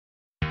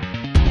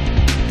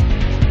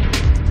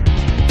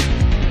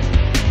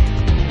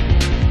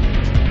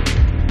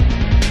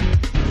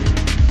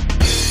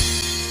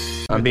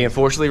I'm being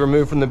forcibly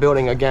removed from the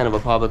building again of a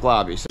public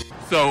lobby.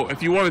 So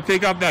if you want to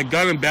take off that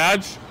gun and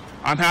badge,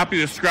 I'm happy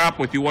to scrap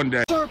with you one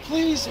day. Sir,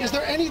 please, is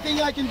there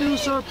anything I can do,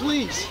 sir,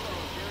 please?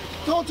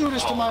 Don't do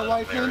this to my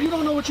wife, man. You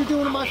don't know what you're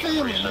doing to my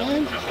family,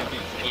 man.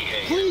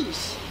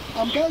 Please,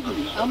 I'm begging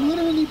you. I'm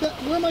literally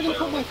where am I going to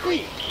put my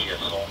feet?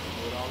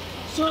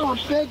 Sir, I'm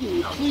begging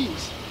you,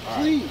 please.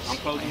 Please.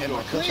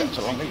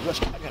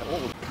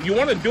 You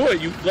want to do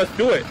it, let's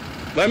do it.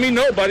 Let me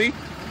know, buddy.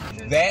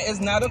 That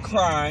is not a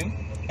crime,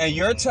 and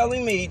you're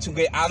telling me to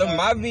get out of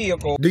my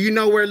vehicle. Do you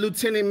know where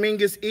Lieutenant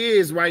Mingus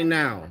is right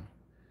now?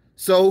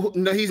 So,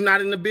 no, he's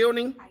not in the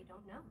building? I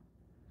don't know.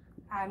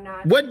 I'm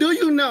not. What do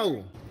you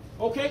know?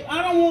 Okay,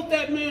 I don't want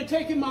that man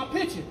taking my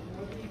picture.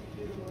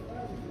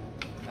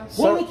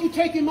 Why don't you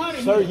take him out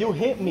of here? Sir, you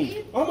hit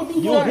me. I'm gonna do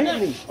You that hit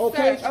next. me.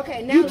 Okay? Sir,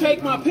 okay, now you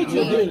take my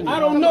picture. I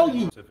don't know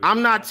you.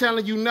 I'm not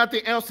telling you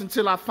nothing else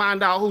until I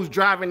find out who's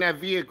driving that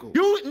vehicle.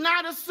 You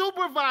not a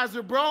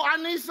supervisor, bro. I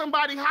need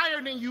somebody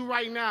higher than you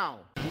right now.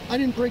 I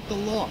didn't break the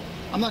law.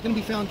 I'm not going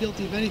to be found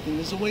guilty of anything.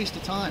 This is a waste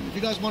of time. If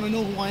you guys want to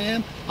know who I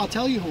am, I'll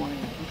tell you who I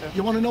am. Okay.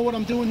 You want to know what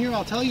I'm doing here?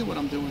 I'll tell you what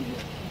I'm doing here.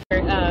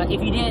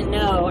 If you didn't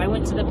know, I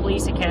went to the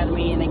police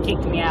academy and they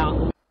kicked me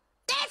out.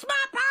 That's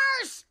my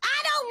purse!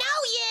 I don't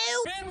know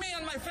you! Spit me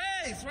on my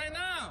face right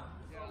now!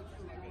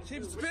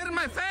 She spit in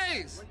my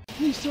face!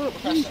 Please, sir,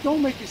 please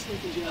don't make me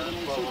sleep in jail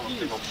tonight, sir,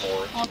 please.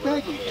 I'm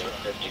begging.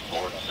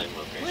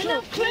 We're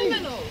not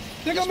criminals.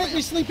 They're going to make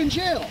me sleep in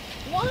jail.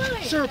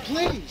 Why? Sir,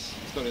 please.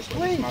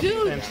 Please.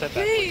 Dude, please. Sir,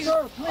 please.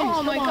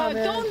 Oh my Come God, on,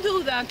 man. don't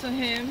do that to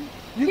him.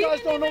 You He guys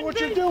didn't don't know even what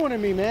you're breathe. doing to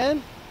me,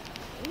 man.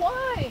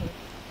 Why?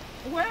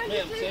 Where are you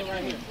Ma'am, taking stay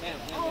right me? here. Ma'am,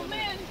 Oh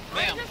man,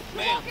 ma'am, I'm just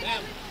ma'am, walking.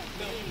 ma'am.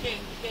 No, you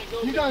can't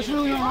go. You guys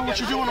really don't know what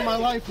you're doing in my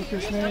life with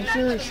this, man.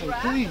 Seriously,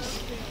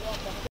 please.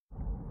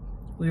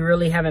 We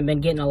really haven't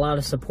been getting a lot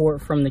of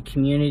support from the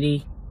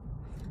community.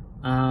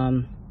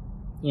 You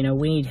know,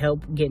 we need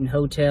help getting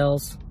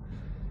hotels.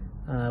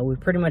 We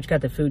pretty much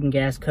got the food and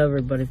gas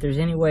covered, but if there's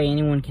any way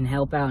anyone can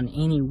help out in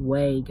any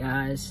way,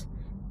 guys,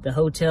 the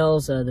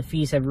hotels, the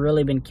fees have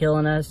really been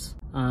killing us.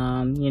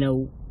 You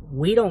know,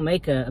 we don't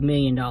make $1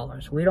 million.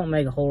 We don't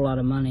make a whole lot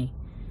of money.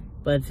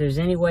 But if there's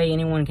any way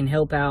anyone can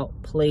help out,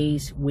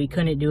 please. We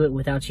couldn't do it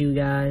without you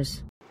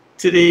guys.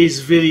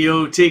 Today's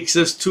video takes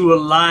us to a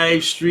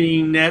live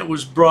stream that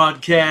was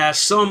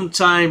broadcast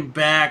sometime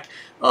back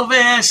of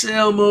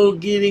AssElmo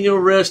getting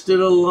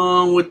arrested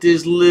along with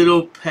his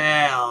little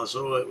pals.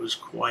 Oh, it was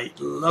quite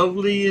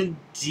lovely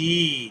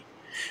indeed.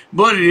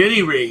 But at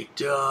any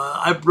rate,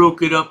 I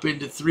broke it up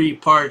into 3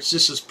 parts.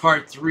 This is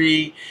part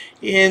 3,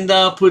 and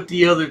I'll put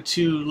the other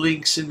 2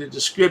 links in the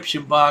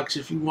description box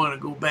if you want to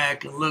go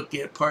back and look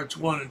at parts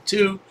 1 and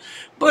 2.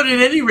 But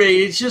at any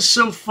rate, it's just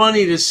so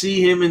funny to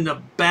see him in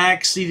the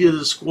back seat of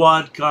the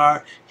squad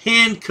car,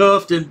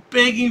 handcuffed and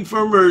begging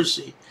for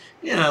mercy.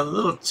 Yeah, the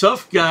little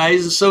tough guy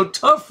isn't so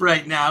tough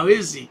right now,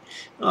 is he?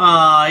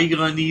 Ah, he's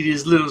gonna need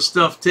his little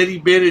stuffed teddy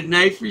bear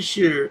tonight for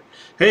sure.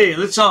 Hey,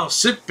 let's all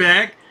sit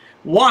back,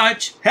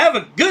 watch, have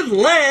a good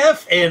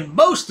laugh, and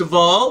most of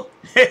all,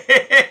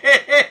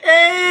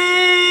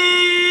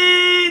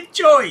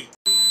 enjoy.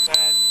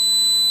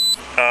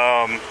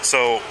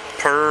 So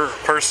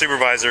per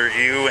supervisor,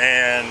 you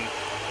and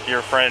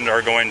your friend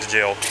are going to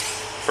jail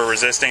for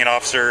resisting an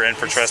officer and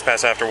for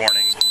trespass after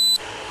warning.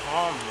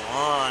 Come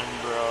on,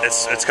 bro.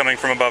 It's coming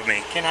from above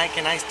me. Can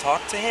I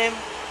talk to him?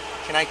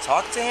 Can I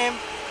talk to him?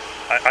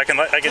 I can.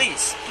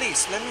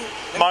 Please, let me.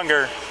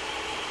 Munger.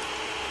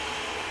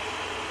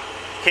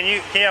 Can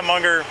you get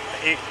Munger?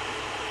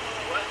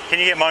 Can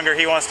you get Munger?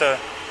 He wants to.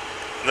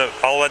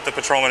 I'll let the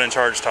patrolman in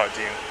charge talk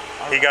to you.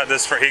 He got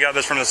this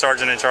from the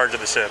sergeant in charge of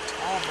the shift.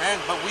 Oh man,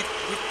 but we've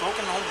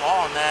broken the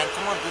law, man.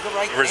 Come on, do the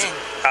right thing.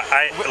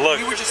 Look,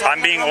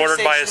 I'm being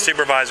ordered by a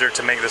supervisor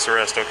to make this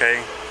arrest.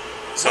 Okay.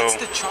 So what's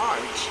the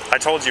charge? I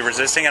told you,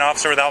 resisting an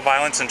officer without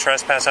violence and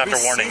trespass after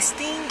warning.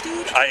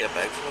 Dude? I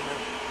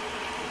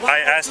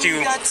asked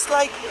you.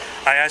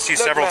 I asked you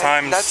several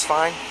times. That's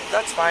fine.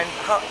 That's fine.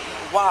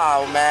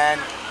 Wow, man.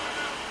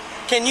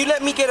 Can you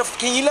let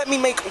me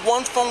make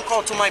one phone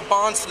call to my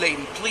bonds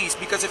lady, please?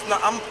 Because if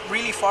not, I'm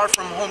really far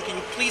from home. Can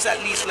you please at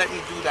least let me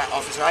do that,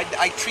 officer?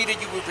 I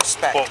treated you with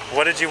respect. Well,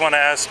 what did you want to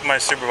ask my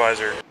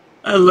supervisor?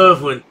 I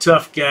love when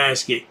tough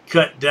guys get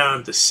cut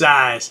down to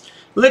size.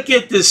 Look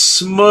at the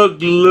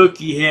smug look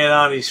he had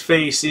on his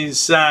face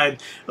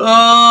inside.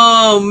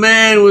 Oh,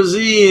 man, was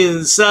he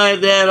inside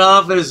that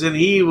office, and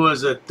he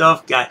was a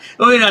tough guy.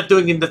 We're not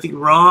doing nothing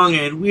wrong,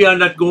 and we are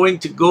not going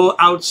to go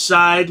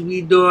outside.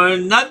 We are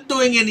not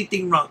doing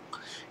anything wrong.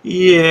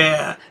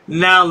 Yeah,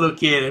 now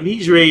look at him.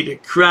 He's ready to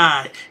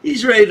cry.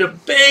 He's ready to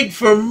beg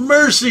for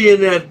mercy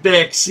in that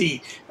back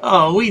seat.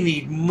 Oh, we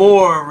need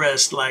more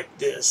arrests like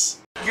this.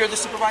 You're the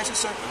supervisor,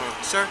 sir?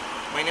 Sir,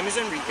 my name is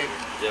Enrique.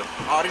 Yep.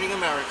 Auditing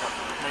America.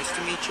 Nice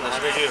to meet you. Nice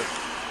to meet you.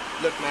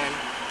 Look, man,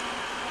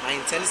 my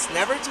intent is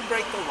never to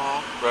break the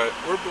law. Right.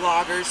 We're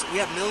bloggers. We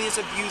have millions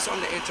of views on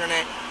the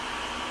internet.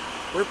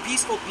 We're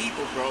peaceful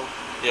people, bro.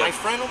 Yeah. My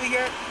friend over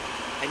here,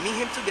 I meet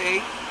him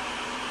today.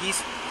 He's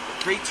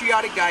a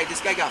patriotic guy. This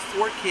guy got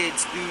 4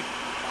 kids, dude.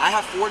 I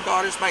have 4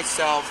 daughters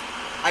myself.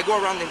 I go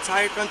around the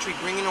entire country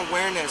bringing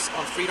awareness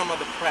on freedom of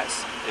the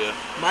press. Yeah.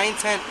 My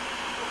intent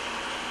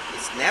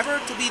is never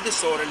to be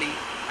disorderly.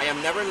 I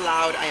am never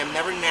loud. I am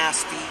never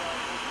nasty.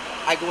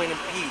 I go in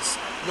peace.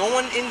 No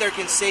one in there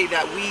can say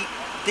that we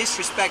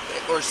disrespect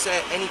or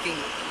say anything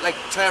like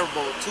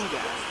terrible to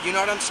that. You know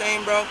what I'm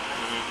saying, bro?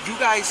 You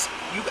guys,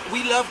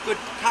 we love good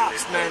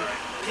cops, man.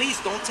 Please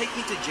don't take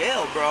me to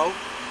jail, bro.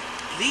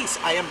 Please,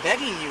 I am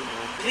begging you.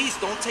 Please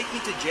don't take me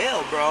to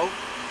jail, bro.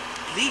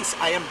 Please,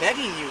 I am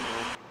begging you.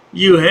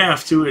 You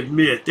have to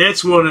admit,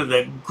 that's one of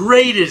the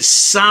greatest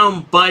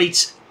sound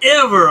bites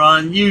ever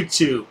on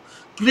YouTube.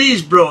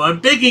 Please, bro, I'm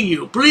begging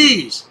you,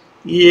 please.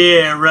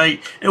 Yeah, right.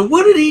 And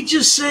what did he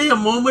just say a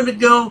moment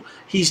ago?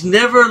 He's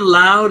never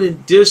loud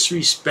and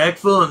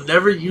disrespectful and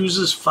never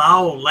uses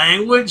foul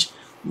language?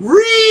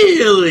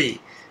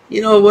 Really?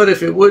 You know what,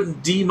 if it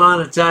wouldn't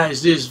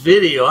demonetize this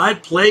video,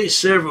 I'd play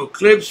several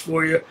clips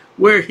for you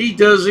where he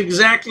does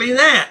exactly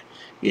that.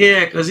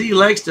 Yeah, because he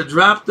likes to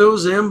drop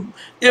those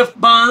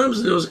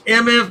F-bombs, those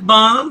MF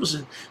bombs,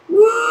 and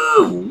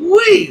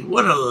woo-wee,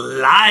 what a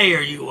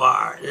liar you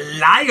are.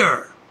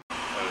 Liar.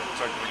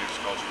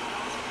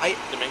 I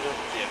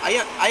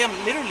am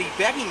literally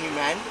begging you,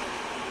 man.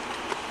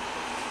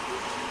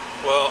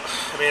 Well,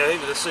 I mean, I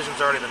think the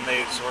decision's already been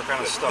made, so we're kind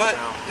of stuck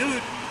now.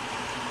 Dude.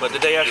 But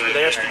did they ask you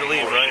to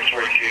leave, right?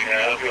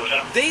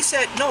 They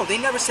said, no, they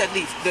never said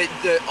leave.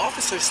 The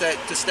officer said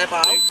to step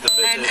out, and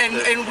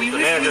we refused. The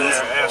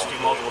manager asked you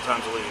multiple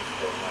times to leave.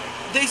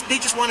 They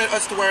just wanted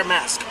us to wear a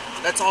mask.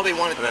 That's all they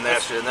wanted. And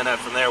then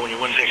from there, when you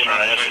wouldn't get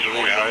around, they asked you to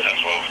leave, right?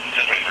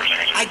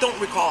 I don't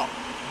recall.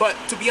 But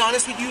to be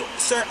honest with you,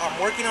 sir, I'm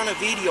working on a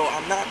video.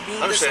 I'm not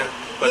being. I understand.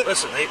 But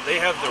listen, they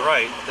have the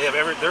right. They have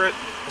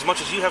as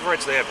much as you have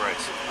rights, they have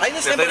rights. I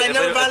understand, but I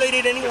never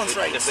violated anyone's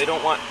rights. If they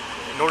don't want,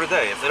 nor do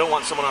they. If they don't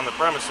want someone on the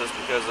premises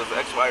because of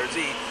X, Y, or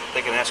Z,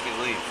 they can ask you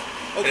to leave.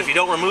 Okay. And if you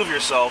don't remove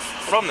yourself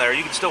from there,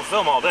 you can still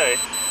film all day.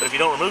 But if you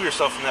don't remove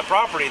yourself from that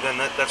property, then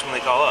that's when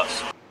they call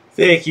us.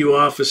 Thank you,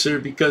 officer,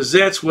 because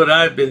that's what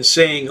I've been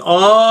saying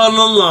all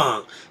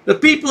along. The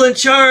people in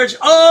charge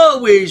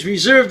always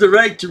reserve the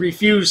right to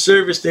refuse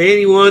service to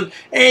anyone,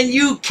 and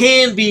you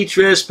can be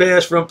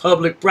trespassed from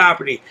public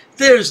property.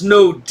 There's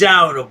no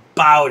doubt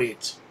about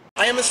it.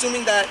 I am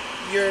assuming that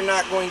you're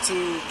not going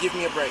to give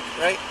me a break,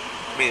 right?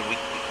 I mean,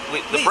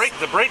 the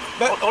break.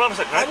 Hold on a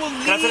second.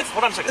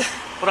 Hold on a second.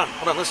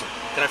 Hold on, listen.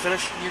 Can I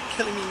finish? You're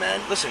killing me,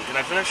 man. Listen, can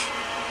I finish?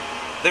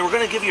 They were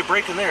going to give you a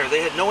break in there. They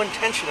had no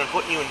intention of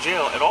putting you in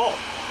jail at all.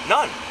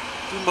 None.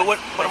 Dude, but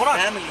hold on,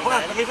 let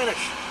me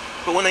finish.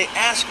 But when they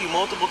ask you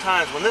multiple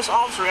times, when this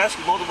officer asks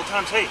you multiple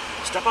times, hey,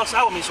 step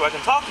outside with me so I can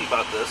talk to you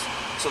about this,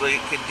 so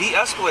they could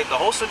de-escalate the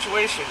whole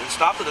situation and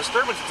stop the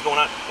disturbance that's going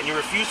on, and you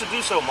refuse to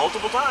do so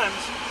multiple times,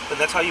 then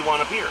that's how you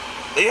wind up here.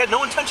 They had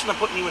no intention of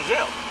putting you in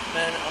jail.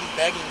 Man, I'm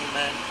begging you,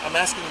 man. I'm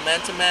asking you man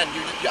to man.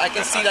 I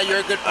can see that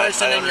you're a good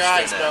person in your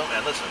eyes, bro.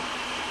 Man, listen,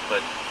 but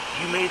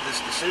you made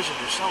this decision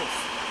yourself.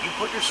 You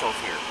put yourself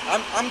here.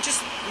 I'm just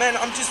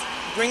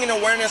bringing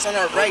awareness on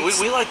our rights.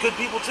 We like good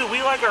people too.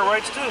 We like our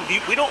rights too.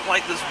 We don't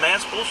like this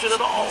mass bullshit at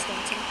all.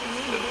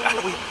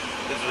 Do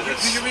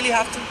you really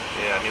have to?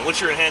 Yeah, I mean, once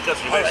you're in handcuffs,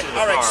 you're all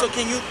right. So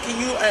can you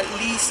at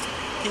least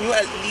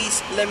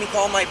let me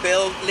call my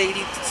bail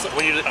lady?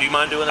 Do you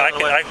mind doing that?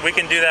 We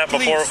can do that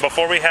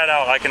before we head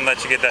out. I can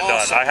let you get that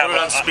done. I have it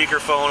on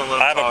speakerphone and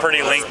let I have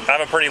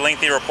a pretty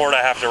lengthy report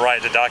I have to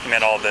write to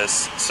document all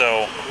this.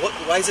 So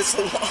why is it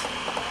so long?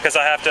 Because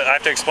I have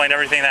to explain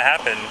everything that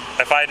happened.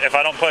 If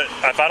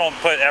I don't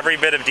put every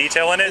bit of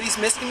detail in it. Are these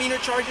misdemeanor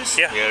charges?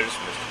 Yeah.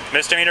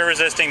 Misdemeanor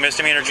resisting,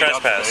 misdemeanor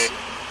trespass.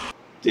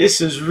 This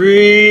is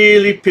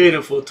really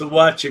pitiful to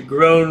watch a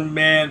grown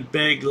man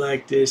beg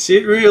like this.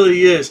 It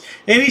really is.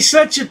 And he's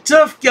such a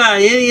tough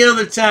guy any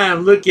other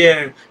time. Look at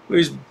him with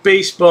his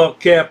baseball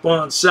cap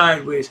on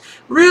sideways.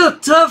 Real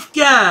tough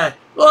guy.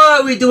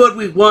 Oh, we do what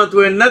we want.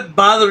 We're not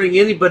bothering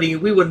anybody.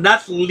 We would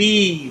not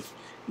leave.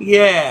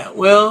 Yeah,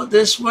 well,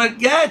 this what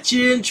got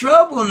you in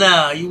trouble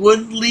now. You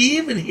wouldn't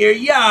leave, and here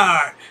you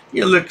are.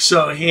 You look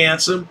so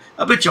handsome.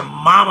 I bet your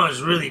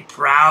mama's really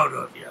proud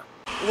of you.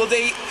 Well,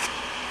 they,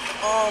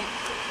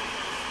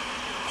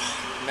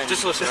 man,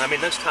 just listen. I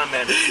mean, next time,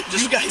 man,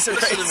 just you guys are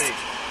listen to me.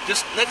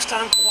 Just next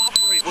time,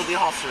 cooperate with the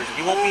officers.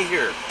 You won't be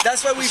here.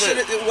 That's why we should.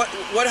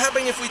 What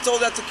happened if we told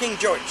that to King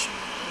George?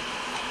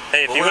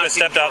 Hey, if you would have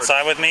stepped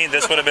outside with me,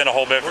 this would have been a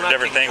whole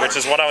different thing, which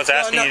is what I was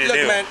asking you to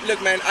do. Look,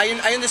 man,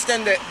 I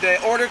understand that the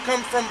order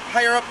come from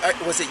higher up.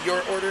 Was it your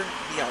order?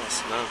 Be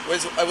honest. No.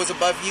 Was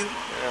above you?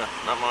 Yeah,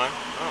 not mine.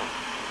 No.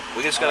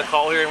 We just got a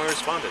call here and we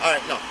responded. All right,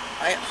 no.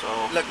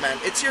 Look,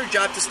 man, it's your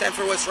job to stand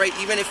for what's right,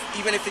 even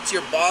if it's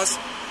your boss.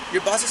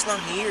 Your boss is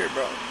not here,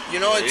 bro. You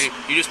know,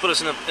 you just put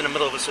us in the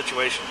middle of a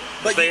situation.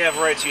 But they have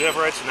rights, you have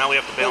rights, and now we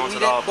have to balance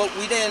it off. But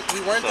we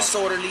weren't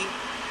disorderly.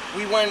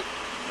 We weren't.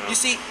 You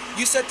see,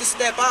 you said to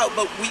step out,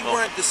 but we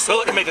weren't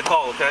disorderly. Let me make a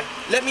call, okay?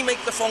 Let me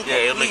make the phone call.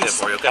 Yeah, he'll make that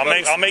for you. Okay? I'll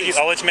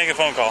let you make a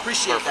phone call.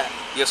 Appreciate that.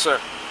 Yes, sir.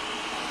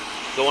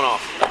 Going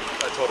off.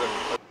 I told him.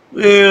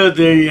 Well,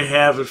 there you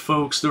have it,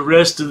 folks. The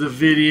rest of the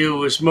video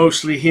was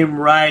mostly him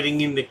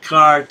riding in the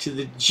car to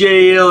the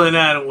jail, and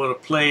I don't want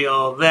to play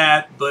all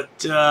that,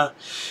 but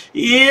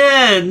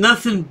yeah,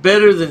 nothing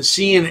better than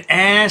seeing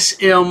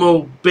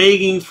AssElmo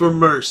begging for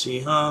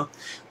mercy, huh?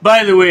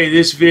 By the way,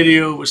 this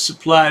video was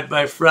supplied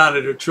by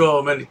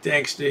Frauditor. Many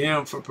thanks to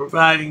him for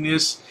providing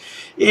this.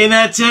 And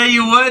I tell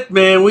you what,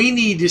 man, we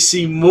need to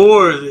see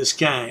more of this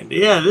kind.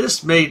 Yeah,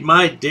 this made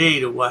my day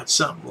to watch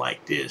something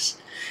like this.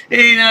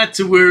 Hey, not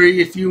to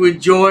worry, if you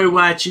enjoy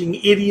watching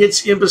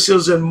idiots,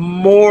 imbeciles, and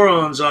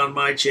morons on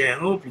my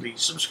channel,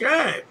 please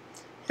subscribe.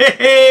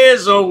 Hey,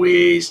 as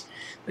always,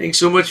 thanks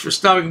so much for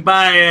stopping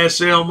by,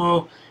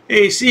 AssElmo.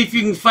 Hey, see if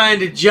you can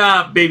find a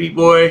job, baby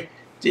boy.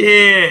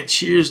 Yeah,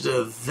 cheers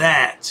to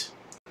that.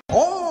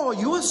 Oh,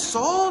 you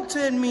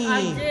assaulted me.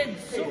 I did.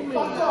 You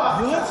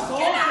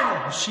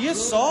assaulted me. She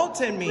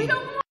assaulted me.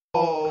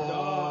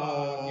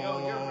 Yo,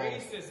 you're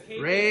racist.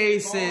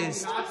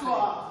 Racist.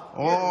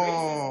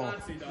 Oh,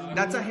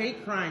 that's a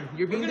hate crime.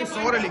 You're being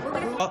disorderly.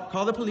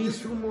 Call the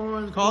police.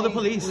 Call the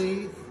police.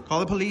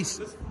 Call the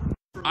police.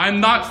 I'm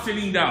not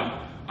sitting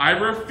down. I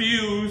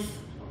refuse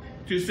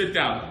to sit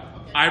down.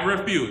 I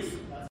refuse.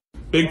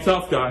 Big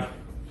tough guy.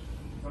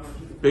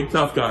 Big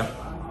tough guy.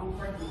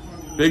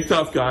 Big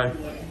tough guy.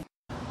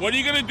 What are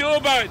you gonna do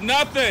about it?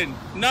 Nothing.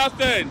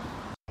 Nothing.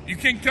 You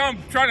can come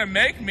try to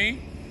make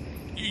me.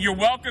 You're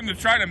welcome to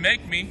try to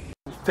make me.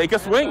 Take a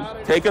swing.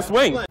 Take a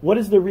swing. What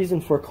is the reason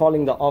for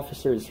calling the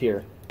officers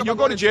here? You'll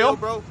go to jail,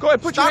 bro. Go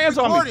ahead, put your hands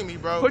on me.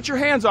 Bro. Put your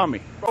hands on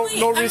me.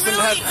 No reason to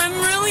have. I'm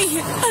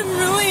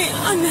really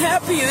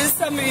unhappy that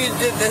somebody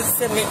did this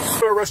to me.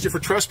 We'll arrest you for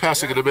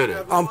trespassing in a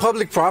minute. On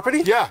public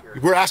property? Yeah,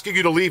 we're asking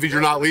you to leave and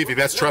you're not leaving.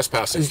 That's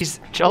trespassing.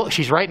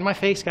 She's right in my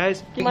face,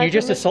 guys. You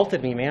just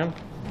assaulted me, ma'am.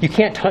 You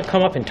can't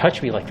come up and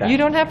touch me like that. You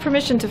don't have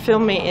permission to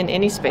film me in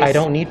any space. I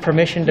don't need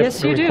permission to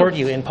record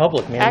you in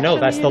public, ma'am. Actually, no,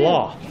 that's the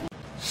law.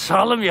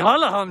 Salam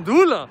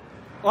Alhamdulillah.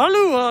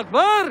 Allahu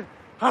Akbar.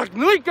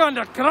 Harknuikan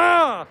da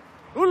kra.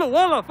 Ula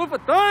wala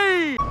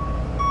fufatay.